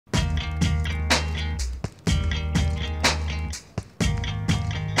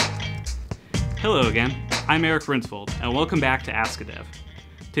Hello again, I'm Eric Brynsvold, and welcome back to Ask a Dev.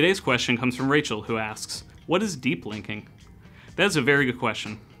 Today's question comes from Rachel, who asks, what is deep linking? That is a very good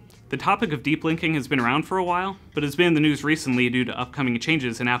question. The topic of deep linking has been around for a while, but has been in the news recently due to upcoming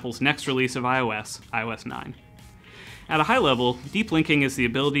changes in Apple's next release of iOS, iOS 9. At a high level, deep linking is the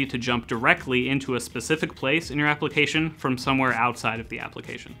ability to jump directly into a specific place in your application from somewhere outside of the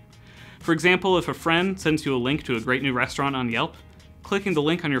application. For example, if a friend sends you a link to a great new restaurant on Yelp, clicking the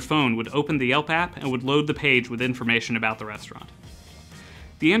link on your phone would open the Yelp app and would load the page with information about the restaurant.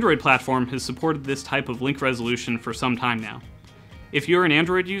 The Android platform has supported this type of link resolution for some time now. If you're an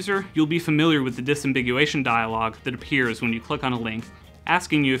Android user, you'll be familiar with the disambiguation dialog that appears when you click on a link,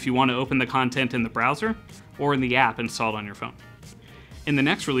 asking you if you want to open the content in the browser or in the app installed on your phone. In the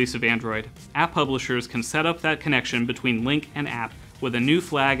next release of Android, app publishers can set up that connection between link and app with a new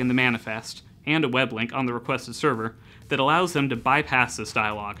flag in the manifest and a web link on the requested server that allows them to bypass this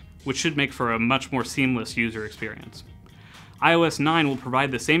dialog, which should make for a much more seamless user experience. iOS 9 will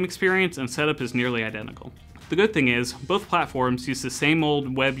provide the same experience, and setup is nearly identical. The good thing is, both platforms use the same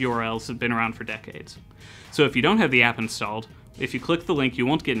old web URLs that have been around for decades. So if you don't have the app installed, if you click the link you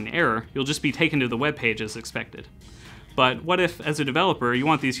won't get an error, you'll just be taken to the web page as expected. But what if, as a developer, you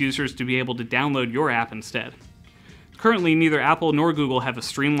want these users to be able to download your app instead? Currently, neither Apple nor Google have a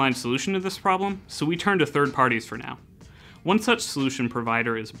streamlined solution to this problem, so we turn to third parties for now. One such solution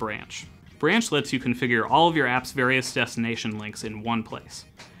provider is Branch. Branch lets you configure all of your app's various destination links in one place.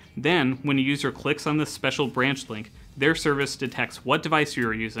 Then, when a user clicks on this special branch link, their service detects what device you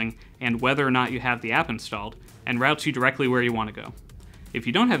are using and whether or not you have the app installed, and routes you directly where you want to go. If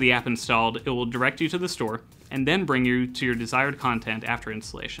you don't have the app installed, it will direct you to the store, and then bring you to your desired content after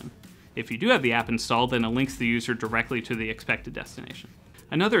installation. If you do have the app installed, then it links the user directly to the expected destination.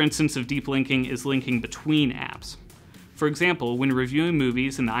 Another instance of deep linking is linking between apps. For example, when reviewing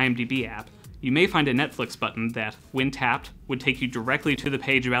movies in the IMDb app, you may find a Netflix button that, when tapped, would take you directly to the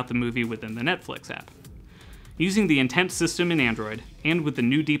page about the movie within the Netflix app. Using the intent system in Android, and with the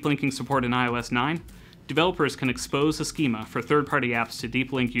new deep linking support in iOS 9, developers can expose a schema for third-party apps to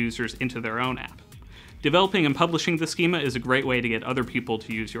deep link users into their own app. Developing and publishing the schema is a great way to get other people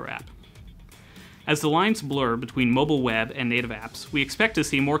to use your app. As the lines blur between mobile web and native apps, we expect to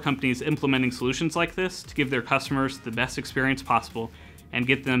see more companies implementing solutions like this to give their customers the best experience possible and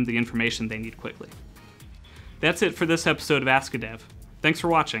get them the information they need quickly. That's it for this episode of Ask a Dev. Thanks for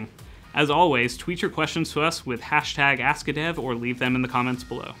watching. As always, tweet your questions to us with #AskADev or leave them in the comments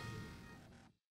below.